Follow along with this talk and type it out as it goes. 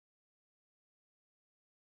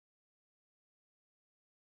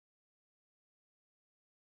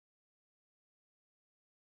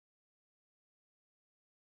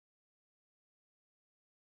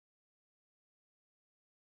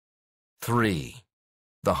3.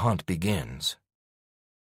 The hunt begins.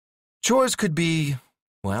 Chores could be,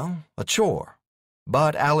 well, a chore.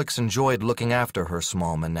 But Alex enjoyed looking after her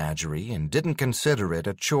small menagerie and didn't consider it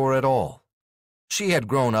a chore at all. She had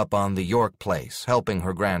grown up on the Yorke place, helping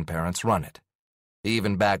her grandparents run it.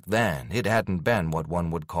 Even back then, it hadn't been what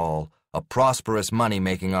one would call a prosperous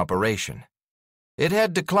money-making operation. It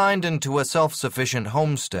had declined into a self-sufficient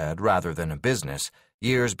homestead rather than a business,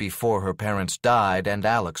 years before her parents died and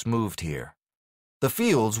Alex moved here. The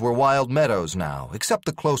fields were wild meadows now, except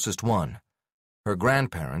the closest one. Her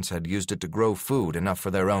grandparents had used it to grow food enough for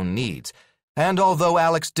their own needs, and although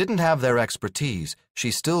Alex didn't have their expertise, she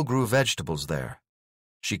still grew vegetables there.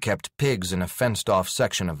 She kept pigs in a fenced-off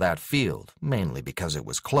section of that field, mainly because it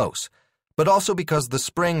was close, but also because the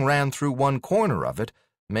spring ran through one corner of it,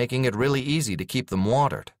 making it really easy to keep them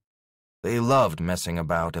watered. They loved messing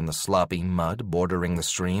about in the sloppy mud bordering the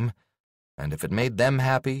stream, and if it made them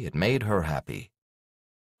happy, it made her happy.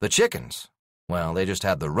 The chickens, well, they just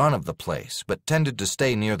had the run of the place, but tended to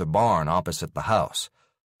stay near the barn opposite the house,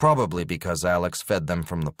 probably because Alex fed them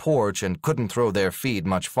from the porch and couldn't throw their feed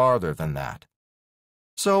much farther than that.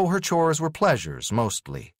 So her chores were pleasures,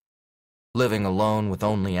 mostly. Living alone with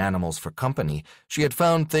only animals for company, she had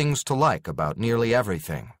found things to like about nearly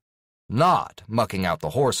everything. Not mucking out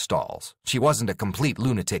the horse stalls. She wasn't a complete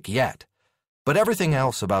lunatic yet. But everything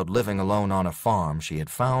else about living alone on a farm she had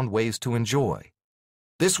found ways to enjoy.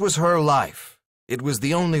 This was her life. It was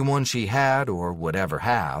the only one she had or would ever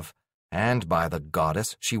have, and by the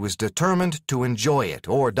goddess, she was determined to enjoy it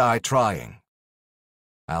or die trying.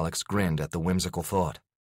 Alex grinned at the whimsical thought.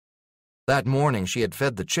 That morning she had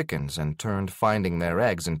fed the chickens and turned finding their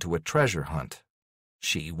eggs into a treasure hunt.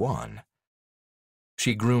 She won.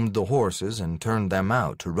 She groomed the horses and turned them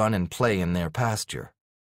out to run and play in their pasture.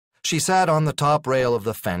 She sat on the top rail of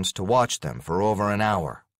the fence to watch them for over an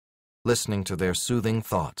hour, listening to their soothing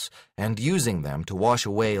thoughts and using them to wash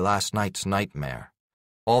away last night's nightmare.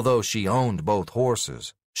 Although she owned both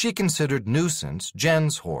horses, she considered Nuisance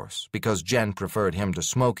Jen's horse because Jen preferred him to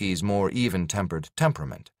Smokey's more even-tempered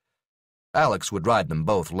temperament. Alex would ride them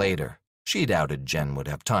both later. She doubted Jen would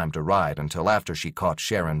have time to ride until after she caught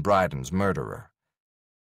Sharon Bryden's murderer.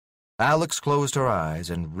 Alex closed her eyes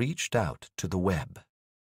and reached out to the web.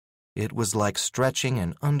 It was like stretching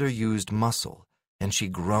an underused muscle, and she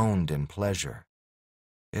groaned in pleasure.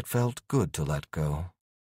 It felt good to let go.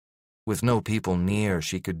 With no people near,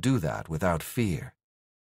 she could do that without fear.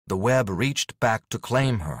 The web reached back to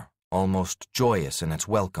claim her, almost joyous in its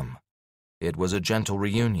welcome. It was a gentle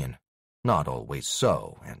reunion, not always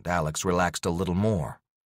so, and Alex relaxed a little more.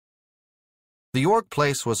 The Yorke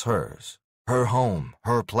place was hers, her home,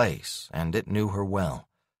 her place, and it knew her well.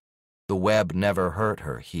 The web never hurt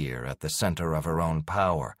her here at the center of her own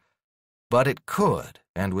power, but it could,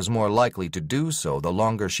 and was more likely to do so the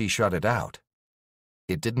longer she shut it out.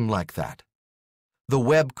 It didn't like that. The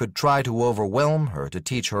web could try to overwhelm her to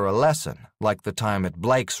teach her a lesson, like the time at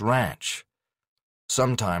Blake's ranch.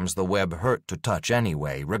 Sometimes the web hurt to touch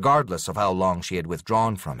anyway, regardless of how long she had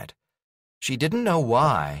withdrawn from it. She didn't know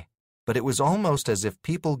why, but it was almost as if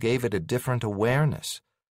people gave it a different awareness,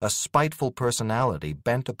 a spiteful personality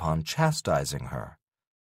bent upon chastising her.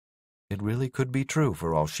 It really could be true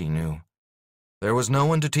for all she knew. There was no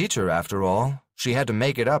one to teach her, after all. She had to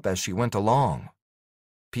make it up as she went along.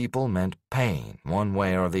 People meant pain, one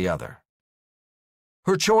way or the other.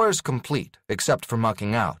 Her chores complete, except for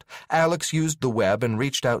mucking out, Alex used the web and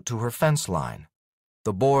reached out to her fence line,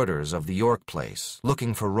 the borders of the Yorke place,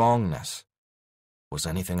 looking for wrongness. Was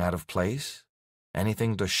anything out of place?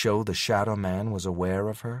 Anything to show the Shadow Man was aware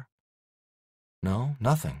of her? No,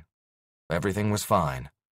 nothing. Everything was fine.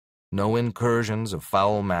 No incursions of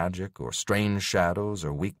foul magic or strange shadows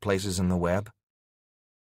or weak places in the web.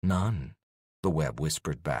 None, the web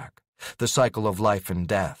whispered back. The cycle of life and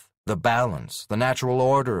death, the balance, the natural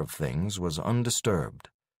order of things was undisturbed.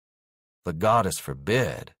 The goddess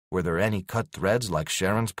forbid, were there any cut threads like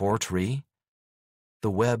Sharon's poor tree? The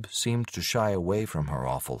web seemed to shy away from her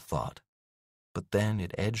awful thought, but then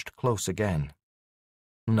it edged close again.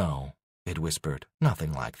 No, it whispered,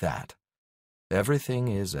 nothing like that. Everything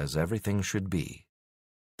is as everything should be.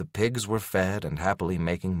 The pigs were fed and happily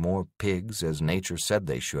making more pigs as nature said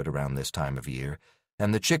they should around this time of year,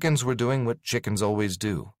 and the chickens were doing what chickens always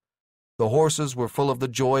do. The horses were full of the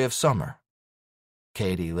joy of summer.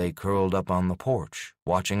 Katie lay curled up on the porch,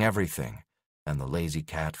 watching everything, and the lazy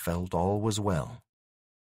cat felt all was well.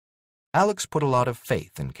 Alex put a lot of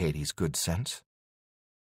faith in Katie's good sense.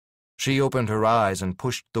 She opened her eyes and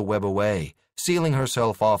pushed the web away, sealing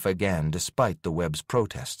herself off again despite the web's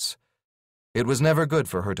protests. It was never good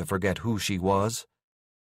for her to forget who she was.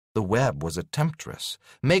 The web was a temptress,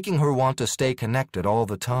 making her want to stay connected all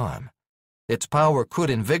the time. Its power could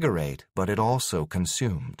invigorate, but it also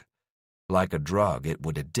consumed. Like a drug, it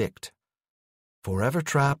would addict. Forever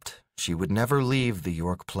trapped, she would never leave the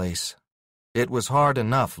Yorke place. It was hard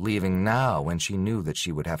enough leaving now when she knew that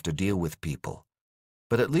she would have to deal with people.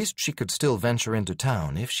 But at least she could still venture into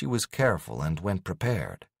town if she was careful and went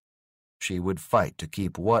prepared. She would fight to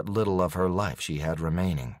keep what little of her life she had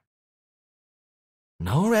remaining.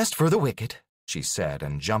 "No rest for the wicked," she said,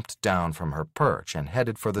 and jumped down from her perch and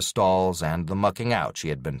headed for the stalls and the mucking out she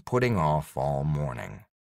had been putting off all morning.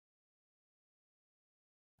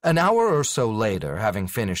 An hour or so later, having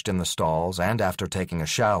finished in the stalls and after taking a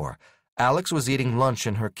shower, Alex was eating lunch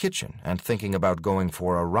in her kitchen and thinking about going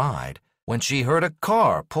for a ride when she heard a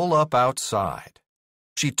car pull up outside.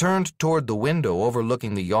 She turned toward the window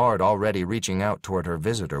overlooking the yard, already reaching out toward her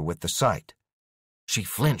visitor with the sight. She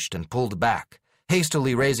flinched and pulled back,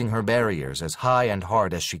 hastily raising her barriers as high and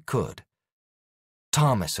hard as she could.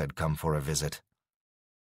 Thomas had come for a visit.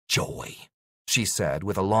 "Joy," she said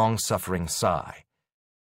with a long-suffering sigh.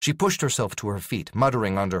 She pushed herself to her feet,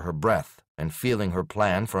 muttering under her breath, and feeling her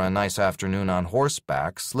plan for a nice afternoon on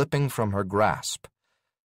horseback slipping from her grasp.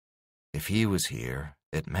 If he was here,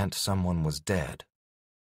 it meant someone was dead.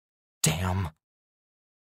 Damn.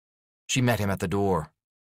 She met him at the door.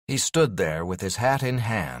 He stood there with his hat in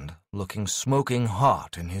hand, looking smoking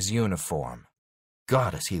hot in his uniform.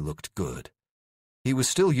 Goddess, he looked good. He was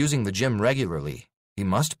still using the gym regularly. He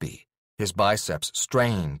must be. His biceps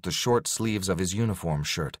strained the short sleeves of his uniform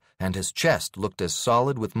shirt, and his chest looked as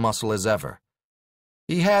solid with muscle as ever.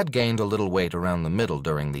 He had gained a little weight around the middle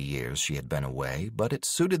during the years she had been away, but it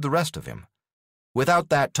suited the rest of him. Without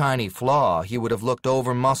that tiny flaw, he would have looked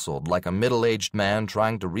over-muscled like a middle-aged man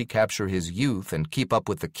trying to recapture his youth and keep up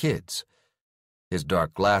with the kids. His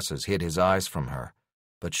dark glasses hid his eyes from her,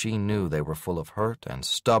 but she knew they were full of hurt and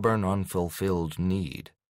stubborn, unfulfilled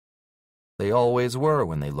need. They always were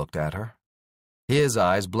when they looked at her. His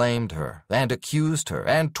eyes blamed her, and accused her,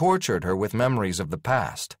 and tortured her with memories of the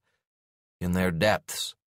past. In their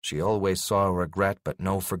depths, she always saw regret but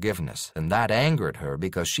no forgiveness, and that angered her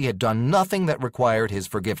because she had done nothing that required his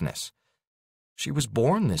forgiveness. She was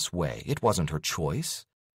born this way. It wasn't her choice.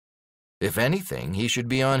 If anything, he should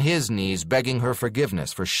be on his knees begging her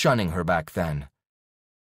forgiveness for shunning her back then.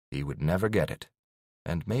 He would never get it,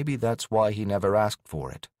 and maybe that's why he never asked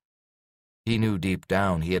for it. He knew deep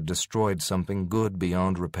down he had destroyed something good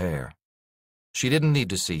beyond repair. She didn't need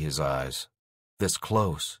to see his eyes. This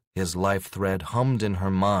close, his life thread hummed in her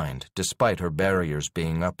mind, despite her barriers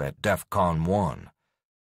being up at DEFCON 1.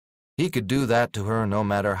 He could do that to her no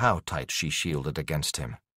matter how tight she shielded against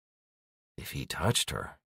him. If he touched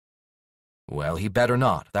her... Well, he better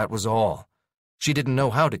not, that was all. She didn't know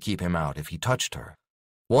how to keep him out if he touched her.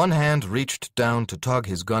 One hand reached down to tug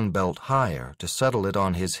his gun belt higher to settle it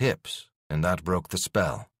on his hips, and that broke the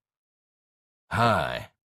spell.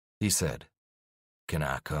 "Hi," he said. "Can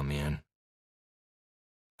I come in?"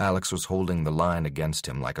 Alex was holding the line against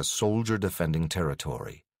him like a soldier defending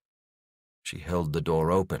territory. She held the door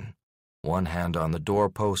open, one hand on the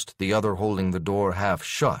doorpost, the other holding the door half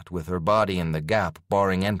shut with her body in the gap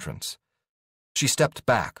barring entrance. She stepped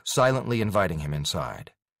back, silently inviting him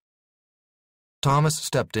inside. Thomas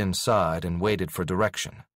stepped inside and waited for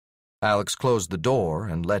direction. Alex closed the door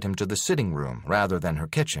and led him to the sitting room rather than her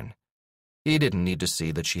kitchen. He didn't need to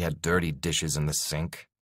see that she had dirty dishes in the sink.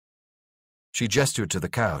 She gestured to the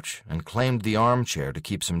couch and claimed the armchair to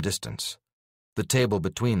keep some distance. The table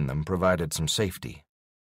between them provided some safety.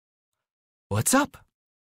 "What's up?"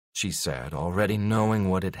 she said, already knowing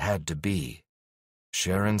what it had to be.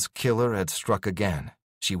 Sharon's killer had struck again.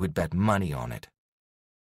 She would bet money on it.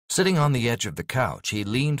 Sitting on the edge of the couch, he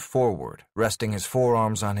leaned forward, resting his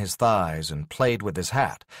forearms on his thighs, and played with his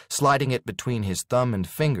hat, sliding it between his thumb and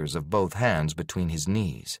fingers of both hands between his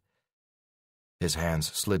knees. His hands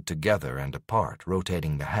slid together and apart,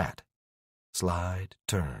 rotating the hat. Slide,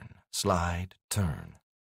 turn, slide, turn.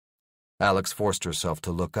 Alex forced herself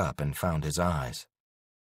to look up and found his eyes.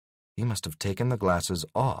 He must have taken the glasses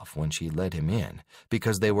off when she led him in,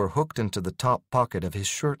 because they were hooked into the top pocket of his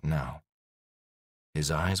shirt now. His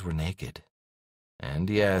eyes were naked. And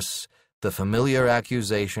yes, the familiar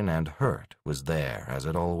accusation and hurt was there, as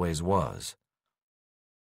it always was.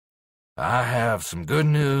 "I have some good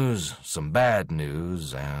news, some bad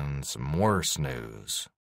news, and some worse news,"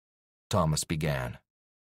 Thomas began.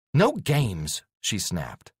 "No games," she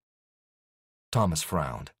snapped. Thomas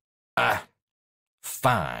frowned.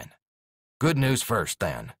 Fine. Good news first,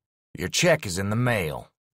 then. Your check is in the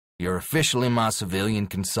mail. You're officially my civilian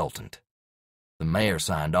consultant. The mayor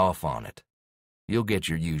signed off on it. You'll get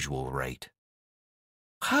your usual rate.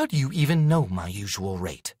 How do you even know my usual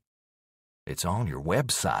rate? It's on your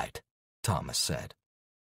website, Thomas said.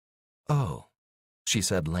 Oh, she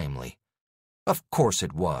said lamely. Of course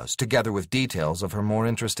it was, together with details of her more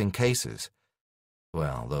interesting cases.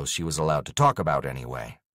 Well, those she was allowed to talk about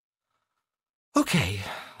anyway. Okay,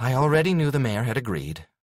 I already knew the mayor had agreed.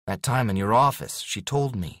 That time in your office, she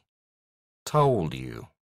told me. Told you?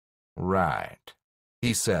 Right,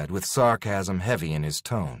 he said, with sarcasm heavy in his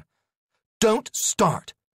tone. Don't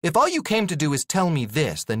start. If all you came to do is tell me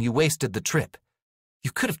this, then you wasted the trip.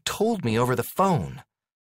 You could have told me over the phone.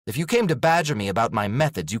 If you came to badger me about my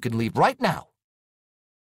methods, you could leave right now.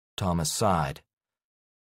 Thomas sighed.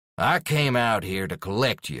 I came out here to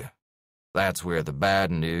collect you. That's where the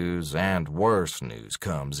bad news and worse news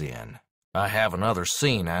comes in. I have another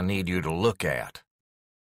scene I need you to look at.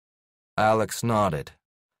 Alex nodded.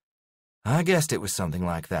 I guessed it was something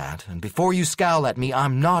like that, and before you scowl at me,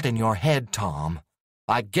 I'm not in your head, Tom.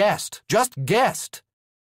 I guessed, just guessed.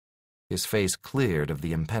 His face cleared of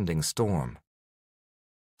the impending storm.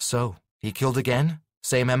 So, he killed again?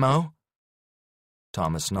 Same M.O.?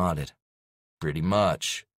 Thomas nodded. Pretty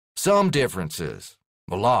much. Some differences.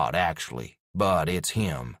 A lot, actually, but it's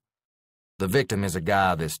him. The victim is a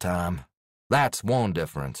guy this time. That's one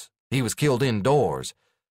difference. He was killed indoors,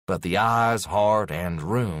 but the eyes, heart, and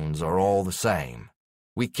runes are all the same.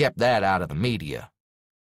 We kept that out of the media.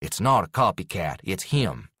 It's not a copycat, it's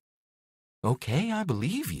him. Okay, I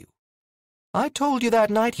believe you. I told you that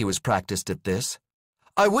night he was practiced at this.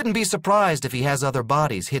 I wouldn't be surprised if he has other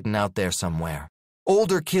bodies hidden out there somewhere.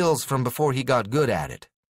 Older kills from before he got good at it.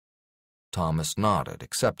 Thomas nodded,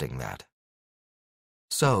 accepting that.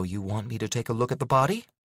 So, you want me to take a look at the body?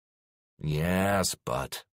 Yes,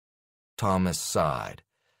 but... Thomas sighed.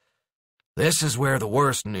 This is where the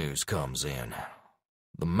worst news comes in.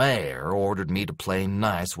 The mayor ordered me to play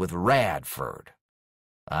nice with Radford.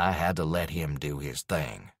 I had to let him do his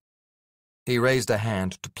thing. He raised a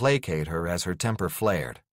hand to placate her as her temper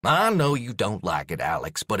flared. I know you don't like it,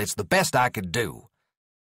 Alex, but it's the best I could do.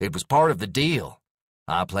 It was part of the deal.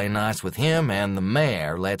 I play nice with him, and the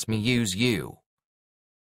mayor lets me use you.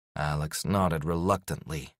 Alex nodded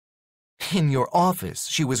reluctantly. In your office,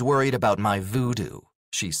 she was worried about my voodoo,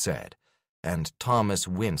 she said, and Thomas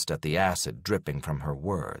winced at the acid dripping from her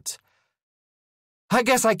words. I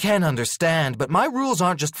guess I can understand, but my rules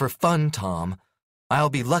aren't just for fun, Tom. I'll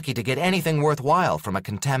be lucky to get anything worthwhile from a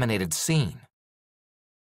contaminated scene.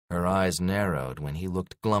 Her eyes narrowed when he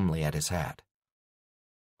looked glumly at his hat.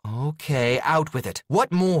 Okay, out with it.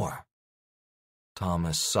 What more?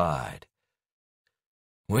 Thomas sighed.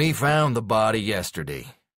 We found the body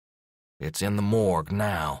yesterday. It's in the morgue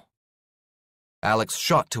now. Alex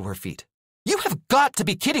shot to her feet. You have got to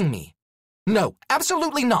be kidding me. No,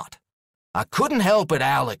 absolutely not. I couldn't help it,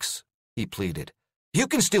 Alex, he pleaded. You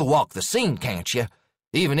can still walk the scene, can't you?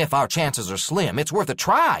 Even if our chances are slim, it's worth a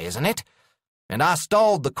try, isn't it? And I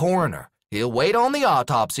stalled the coroner. He'll wait on the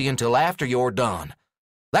autopsy until after you're done.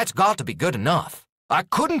 That's got to be good enough. I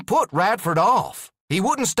couldn't put Radford off. He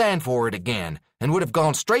wouldn't stand for it again, and would have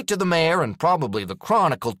gone straight to the mayor and probably the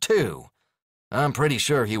Chronicle, too. I'm pretty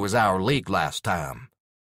sure he was our leak last time.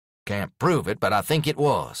 Can't prove it, but I think it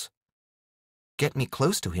was. Get me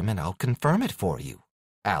close to him and I'll confirm it for you,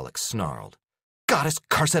 Alex snarled. Goddess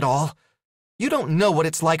curse it all. You don't know what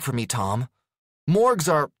it's like for me, Tom. Morgues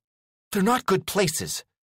they're not good places.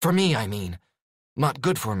 For me, I mean. Not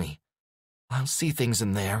good for me. I'll see things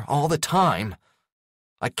in there all the time.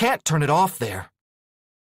 I can't turn it off there.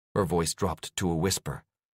 Her voice dropped to a whisper.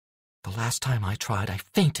 The last time I tried, I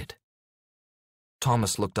fainted.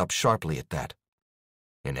 Thomas looked up sharply at that.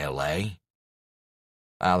 In L.A.?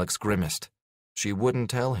 Alex grimaced. She wouldn't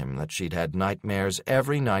tell him that she'd had nightmares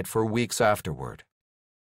every night for weeks afterward.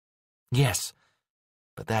 Yes,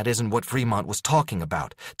 but that isn't what Fremont was talking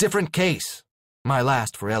about. Different case. My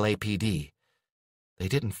last for LAPD. They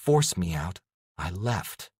didn't force me out. I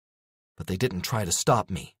left. But they didn't try to stop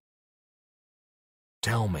me.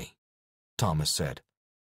 Tell me, Thomas said.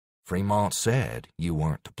 Fremont said you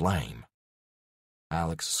weren't to blame.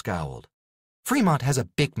 Alex scowled. Fremont has a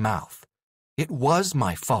big mouth. It was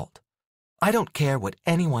my fault. I don't care what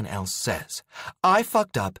anyone else says. I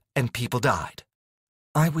fucked up and people died.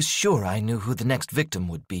 I was sure I knew who the next victim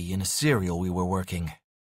would be in a serial we were working.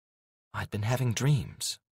 I'd been having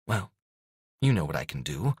dreams. Well, you know what I can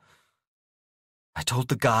do. I told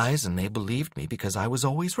the guys and they believed me because I was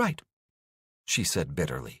always right, she said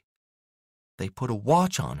bitterly. They put a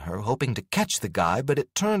watch on her hoping to catch the guy, but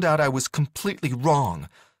it turned out I was completely wrong.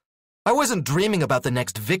 I wasn't dreaming about the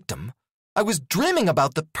next victim. I was dreaming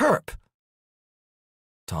about the perp.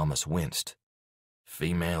 Thomas winced.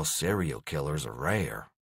 Female serial killers are rare.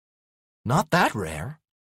 Not that rare.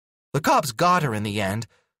 The cops got her in the end,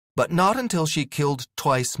 but not until she killed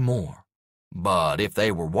twice more. But if they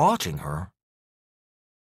were watching her...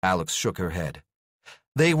 Alex shook her head.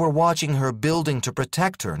 They were watching her building to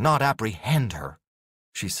protect her, not apprehend her,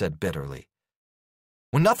 she said bitterly.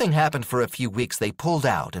 When nothing happened for a few weeks, they pulled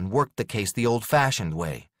out and worked the case the old-fashioned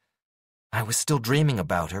way. I was still dreaming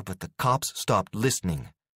about her, but the cops stopped listening.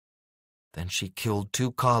 Then she killed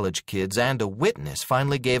 2 college kids, and a witness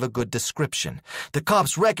finally gave a good description. The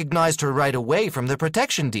cops recognized her right away from the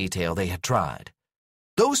protection detail they had tried.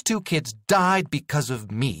 Those 2 kids died because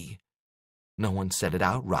of me. No one said it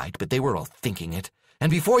outright, but they were all thinking it. And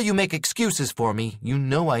before you make excuses for me, you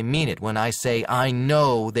know I mean it when I say I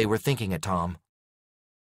know they were thinking it, Tom.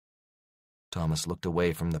 Thomas looked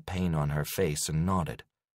away from the pain on her face and nodded.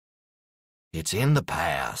 It's in the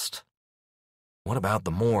past. What about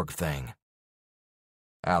the morgue thing?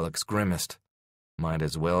 Alex grimaced. Might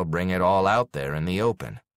as well bring it all out there in the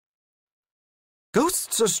open.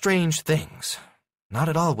 Ghosts are strange things. Not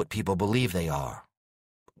at all what people believe they are.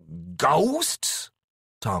 Ghosts?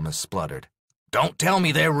 Thomas spluttered. Don't tell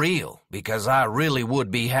me they're real, because I really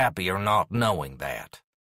would be happier not knowing that.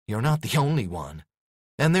 You're not the only one.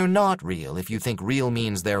 And they're not real if you think real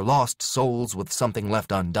means they're lost souls with something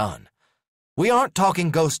left undone. We aren't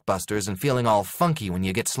talking Ghostbusters and feeling all funky when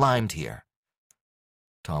you get slimed here.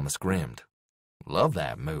 Thomas grinned. Love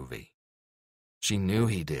that movie. She knew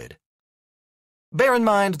he did. Bear in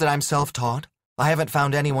mind that I'm self-taught. I haven't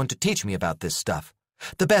found anyone to teach me about this stuff.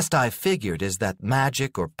 The best I've figured is that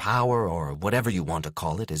magic or power or whatever you want to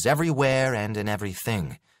call it is everywhere and in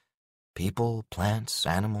everything. People, plants,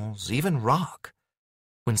 animals, even rock.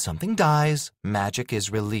 When something dies, magic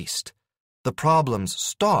is released. The problems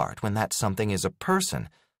start when that something is a person.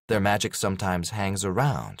 Their magic sometimes hangs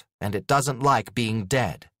around, and it doesn't like being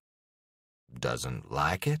dead. Doesn't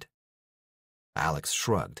like it? Alex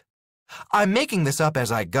shrugged. I'm making this up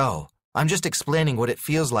as I go. I'm just explaining what it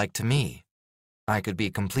feels like to me. I could be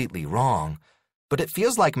completely wrong, but it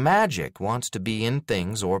feels like magic wants to be in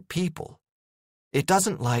things or people. It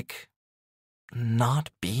doesn't like not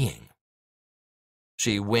being.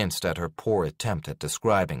 She winced at her poor attempt at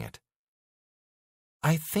describing it.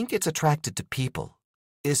 I think it's attracted to people,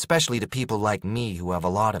 especially to people like me who have a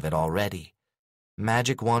lot of it already.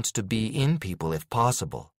 Magic wants to be in people if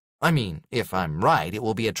possible. I mean, if I'm right, it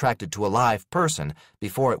will be attracted to a live person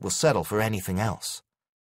before it will settle for anything else.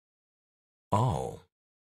 Oh,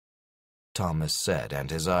 Thomas said,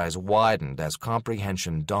 and his eyes widened as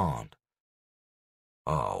comprehension dawned.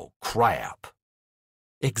 Oh, crap.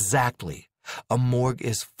 Exactly. A morgue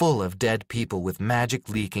is full of dead people with magic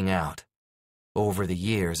leaking out. Over the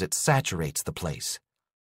years, it saturates the place.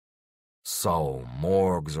 So,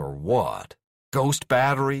 morgues are what? Ghost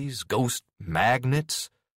batteries? Ghost magnets?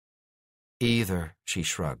 Either, she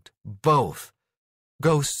shrugged. Both.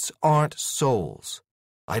 Ghosts aren't souls.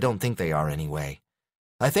 I don't think they are anyway.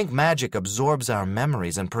 I think magic absorbs our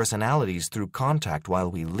memories and personalities through contact while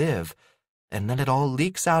we live, and then it all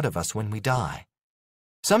leaks out of us when we die.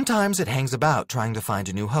 Sometimes it hangs about trying to find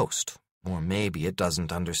a new host, or maybe it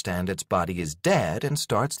doesn't understand its body is dead and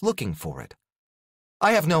starts looking for it.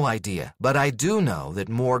 I have no idea, but I do know that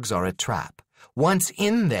morgues are a trap. Once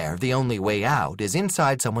in there, the only way out is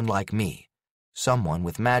inside someone like me, someone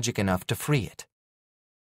with magic enough to free it.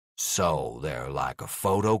 So they're like a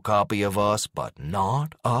photocopy of us, but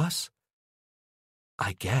not us?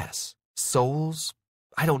 I guess. Souls?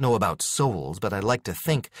 I don't know about souls, but I like to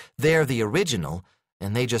think they're the original,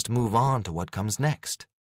 and they just move on to what comes next.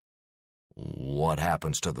 What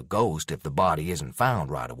happens to the ghost if the body isn't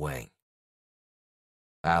found right away?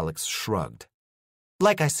 Alex shrugged.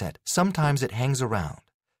 Like I said, sometimes it hangs around,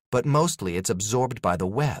 but mostly it's absorbed by the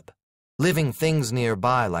web. Living things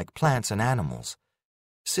nearby like plants and animals.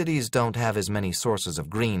 Cities don't have as many sources of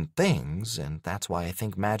green things, and that's why I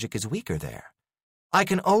think magic is weaker there. I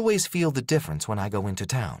can always feel the difference when I go into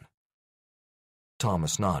town.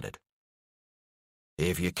 Thomas nodded.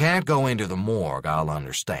 If you can't go into the morgue, I'll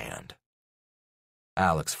understand.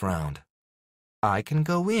 Alex frowned. I can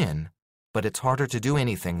go in, but it's harder to do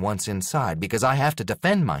anything once inside because I have to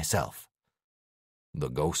defend myself. The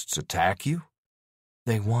ghosts attack you?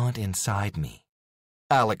 They want inside me,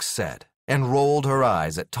 Alex said, and rolled her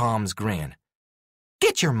eyes at Tom's grin.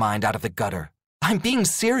 Get your mind out of the gutter. I'm being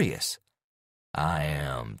serious. I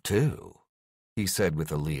am, too, he said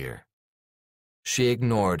with a leer. She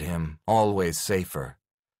ignored him, always safer.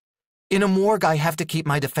 In a morgue, I have to keep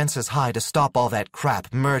my defenses high to stop all that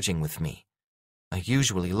crap merging with me. I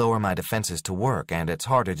usually lower my defenses to work, and it's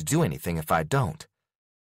harder to do anything if I don't.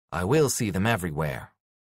 I will see them everywhere.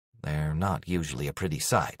 They're not usually a pretty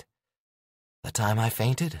sight. The time I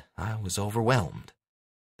fainted, I was overwhelmed.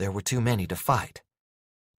 There were too many to fight.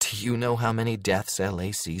 Do you know how many deaths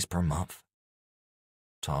LA sees per month?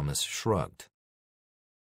 Thomas shrugged.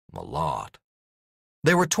 A lot.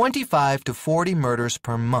 There were 25 to 40 murders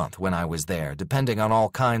per month when I was there, depending on all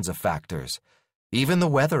kinds of factors. Even the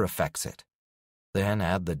weather affects it. Then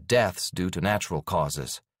add the deaths due to natural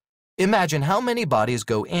causes. Imagine how many bodies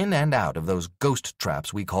go in and out of those ghost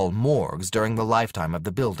traps we call morgues during the lifetime of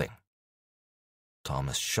the building.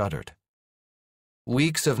 Thomas shuddered.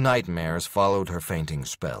 Weeks of nightmares followed her fainting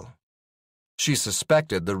spell. She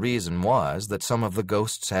suspected the reason was that some of the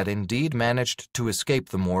ghosts had indeed managed to escape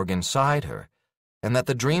the morgue inside her, and that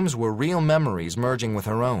the dreams were real memories merging with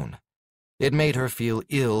her own. It made her feel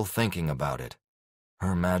ill thinking about it.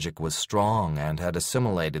 Her magic was strong and had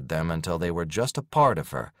assimilated them until they were just a part of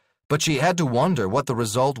her, but she had to wonder what the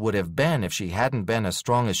result would have been if she hadn't been as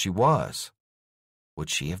strong as she was. Would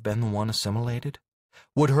she have been the one assimilated?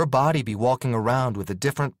 Would her body be walking around with a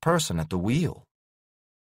different person at the wheel?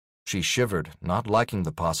 She shivered, not liking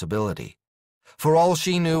the possibility. For all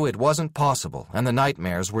she knew, it wasn't possible, and the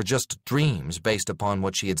nightmares were just dreams based upon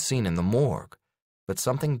what she had seen in the morgue. But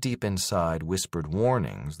something deep inside whispered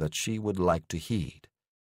warnings that she would like to heed.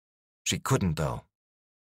 She couldn't, though.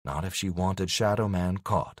 Not if she wanted Shadow Man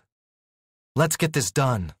caught. "Let's get this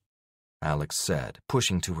done," Alex said,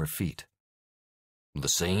 pushing to her feet. "The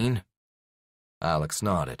scene?" Alex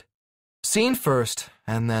nodded. "Scene first,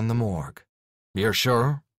 and then the morgue." "You're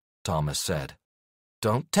sure?" Thomas said.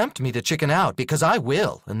 "Don't tempt me to chicken out, because I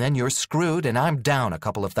will, and then you're screwed and I'm down a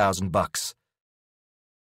couple of $1,000.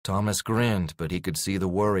 Thomas grinned, but he could see the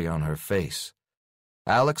worry on her face.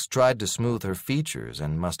 Alex tried to smooth her features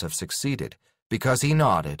and must have succeeded, because he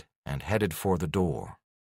nodded and headed for the door.